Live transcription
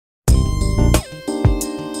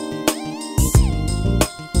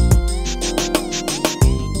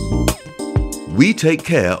We take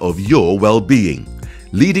care of your well-being.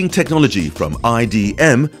 Leading technology from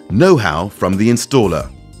IDM, know-how from the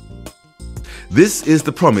installer. This is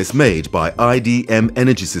the promise made by IDM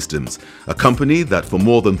Energiesystems, a company that for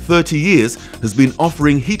more than 30 years has been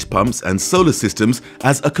offering heat pumps and solar systems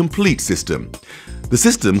as a complete system. The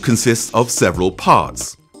system consists of several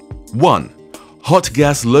parts. 1. Hot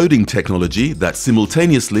gas loading technology that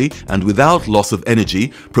simultaneously and without loss of energy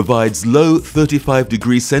provides low 35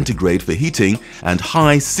 degrees centigrade for heating and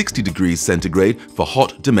high 60 degrees centigrade for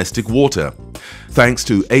hot domestic water. Thanks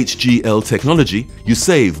to HGL-technology, you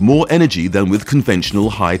save more energy than with conventional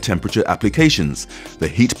high-temperature applications. The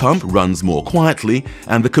heat pump runs more quietly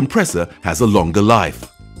and the compressor has a longer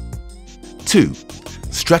life. 2.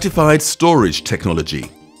 Stratified storage technology.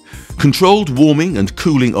 Controlled warming and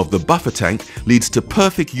cooling of the buffer tank leads to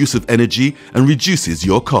perfect use of energy and reduces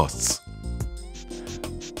your costs.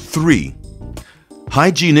 3.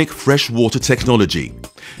 Hygienic freshwater technology.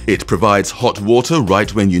 It provides hot water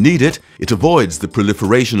right when you need it, it avoids the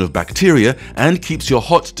proliferation of bacteria and keeps your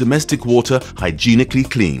hot domestic water hygienically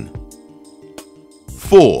clean.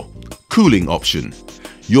 4. Cooling option.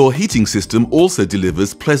 Your heating system also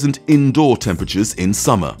delivers pleasant indoor temperatures in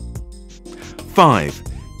summer. 5.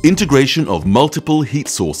 Integration of multiple heat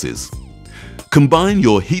sources. Combine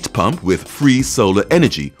your heat pump with free solar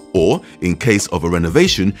energy or, in case of a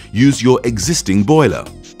renovation, use your existing boiler.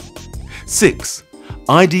 6.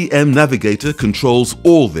 IDM Navigator controls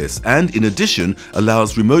all this and in addition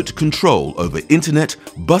allows remote control over internet,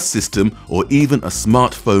 bus system or even a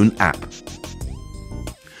smartphone app.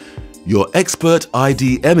 Your expert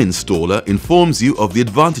IDM installer informs you of the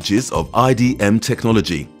advantages of IDM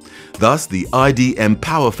technology. Thus, the IDM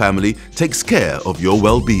Power family takes care of your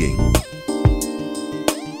well-being.